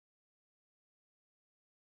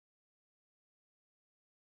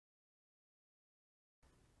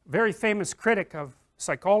very famous critic of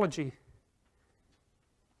psychology,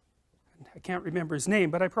 I can't remember his name,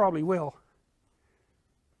 but I probably will,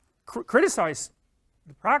 criticized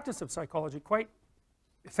the practice of psychology quite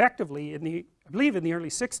effectively in the, I believe in the early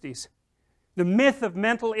 60s. The Myth of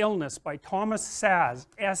Mental Illness by Thomas Szasz,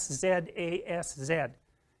 S-Z-A-S-Z.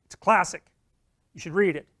 It's a classic. You should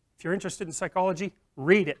read it. If you're interested in psychology,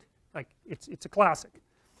 read it. Like, it's a classic.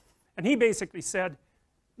 And he basically said,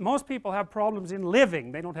 most people have problems in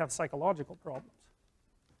living, they don't have psychological problems.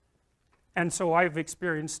 And so I've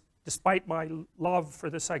experienced, despite my love for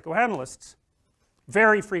the psychoanalysts,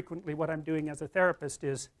 very frequently what I'm doing as a therapist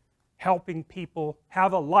is helping people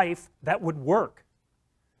have a life that would work.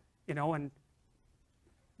 You know, and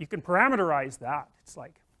you can parameterize that. It's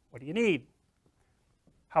like, what do you need?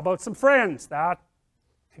 How about some friends? That,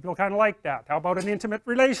 people kind of like that. How about an intimate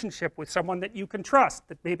relationship with someone that you can trust,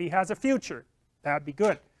 that maybe has a future? That'd be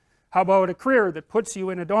good. How about a career that puts you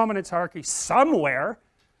in a dominance hierarchy somewhere,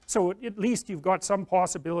 so at least you've got some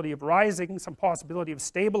possibility of rising, some possibility of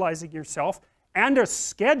stabilizing yourself, and a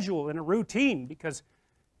schedule and a routine, because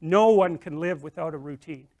no one can live without a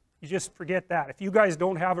routine. You just forget that. If you guys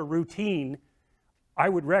don't have a routine, I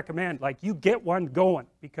would recommend, like, you get one going,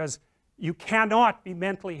 because you cannot be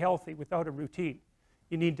mentally healthy without a routine.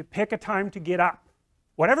 You need to pick a time to get up,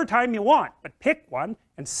 whatever time you want, but pick one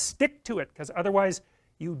and stick to it, because otherwise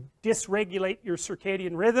you dysregulate your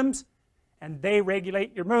circadian rhythms and they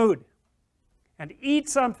regulate your mood. And eat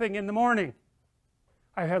something in the morning.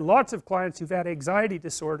 I've had lots of clients who've had anxiety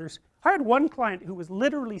disorders. I had one client who was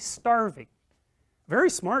literally starving. Very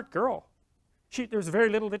smart girl. There's very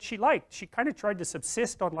little that she liked. She kind of tried to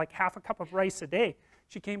subsist on like half a cup of rice a day.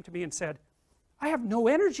 She came to me and said, I have no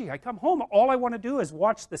energy. I come home, all I want to do is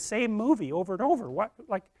watch the same movie over and over. What,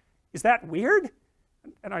 like, is that weird?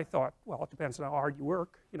 And I thought, well, it depends on how hard you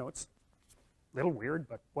work. You know, it's a little weird,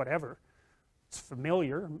 but whatever. It's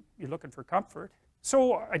familiar. You're looking for comfort.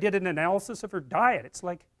 So I did an analysis of her diet. It's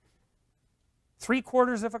like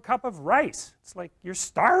 3/4 of a cup of rice. It's like, you're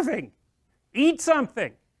starving. Eat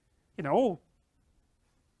something. You know,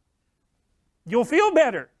 you'll feel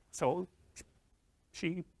better. So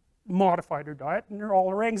she modified her diet, and all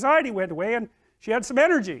her anxiety went away, and she had some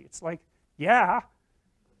energy. It's like, yeah,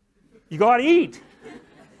 you got to eat.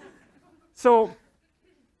 So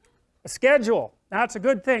a schedule, that's a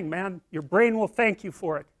good thing, man. Your brain will thank you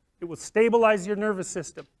for it. It will stabilize your nervous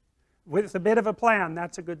system. With a bit of a plan,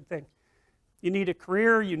 that's a good thing. You need a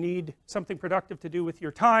career, you need something productive to do with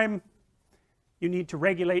your time. You need to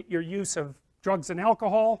regulate your use of drugs and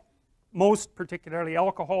alcohol, most particularly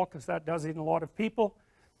alcohol, because that does it in a lot of people.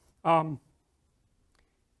 You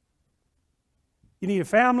need a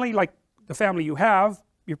family, like the family you have,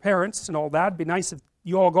 your parents and all that. It'd be nice if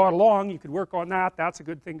you all got along, you could work on that. That's a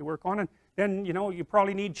good thing to work on. And then, you know, you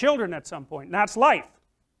probably need children at some point, and that's life.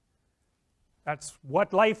 That's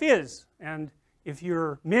what life is. And if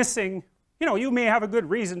you're missing, you know, you may have a good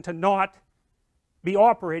reason to not be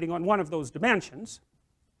operating on one of those dimensions.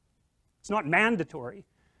 It's not mandatory,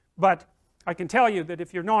 but I can tell you that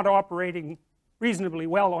if you're not operating reasonably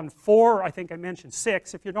well on 4, I think I mentioned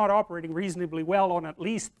 6, if you're not operating reasonably well on at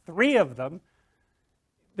least 3 of them,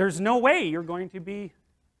 there's no way you're going to be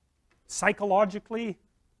psychologically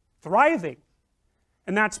thriving.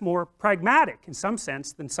 And that's more pragmatic in some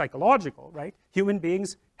sense than psychological, right? Human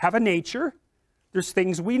beings have a nature. There's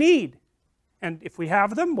things we need. And if we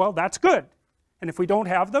have them, well, that's good. And if we don't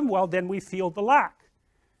have them, well, then we feel the lack.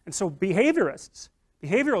 And so behaviorists,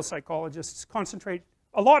 behavioral psychologists concentrate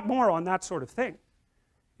a lot more on that sort of thing.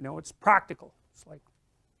 You know, it's practical. It's like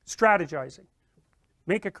strategizing.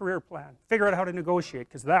 Make a career plan. Figure out how to negotiate,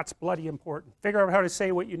 because that's bloody important. Figure out how to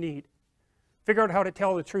say what you need. Figure out how to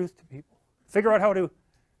tell the truth to people. Figure out how to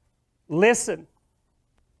listen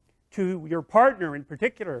to your partner in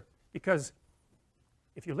particular, because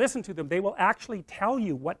if you listen to them, they will actually tell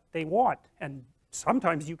you what they want, and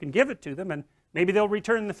sometimes you can give it to them and maybe they'll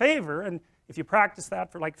return the favor. And if you practice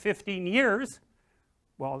that for like 15 years,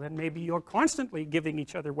 well, then maybe you're constantly giving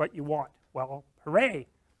each other what you want. Well, hooray,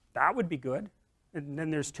 that would be good. And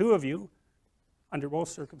then there's 2 of you under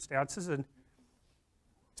most circumstances, and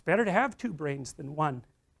it's better to have 2 brains than 1,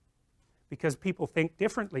 because people think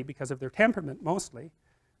differently because of their temperament mostly.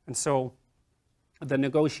 And so the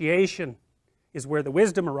negotiation is where the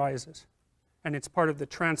wisdom arises, and it's part of the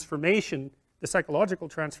transformation, the psychological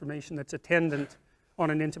transformation that's attendant on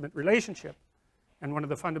an intimate relationship, and one of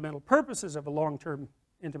the fundamental purposes of a long-term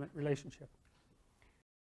intimate relationship.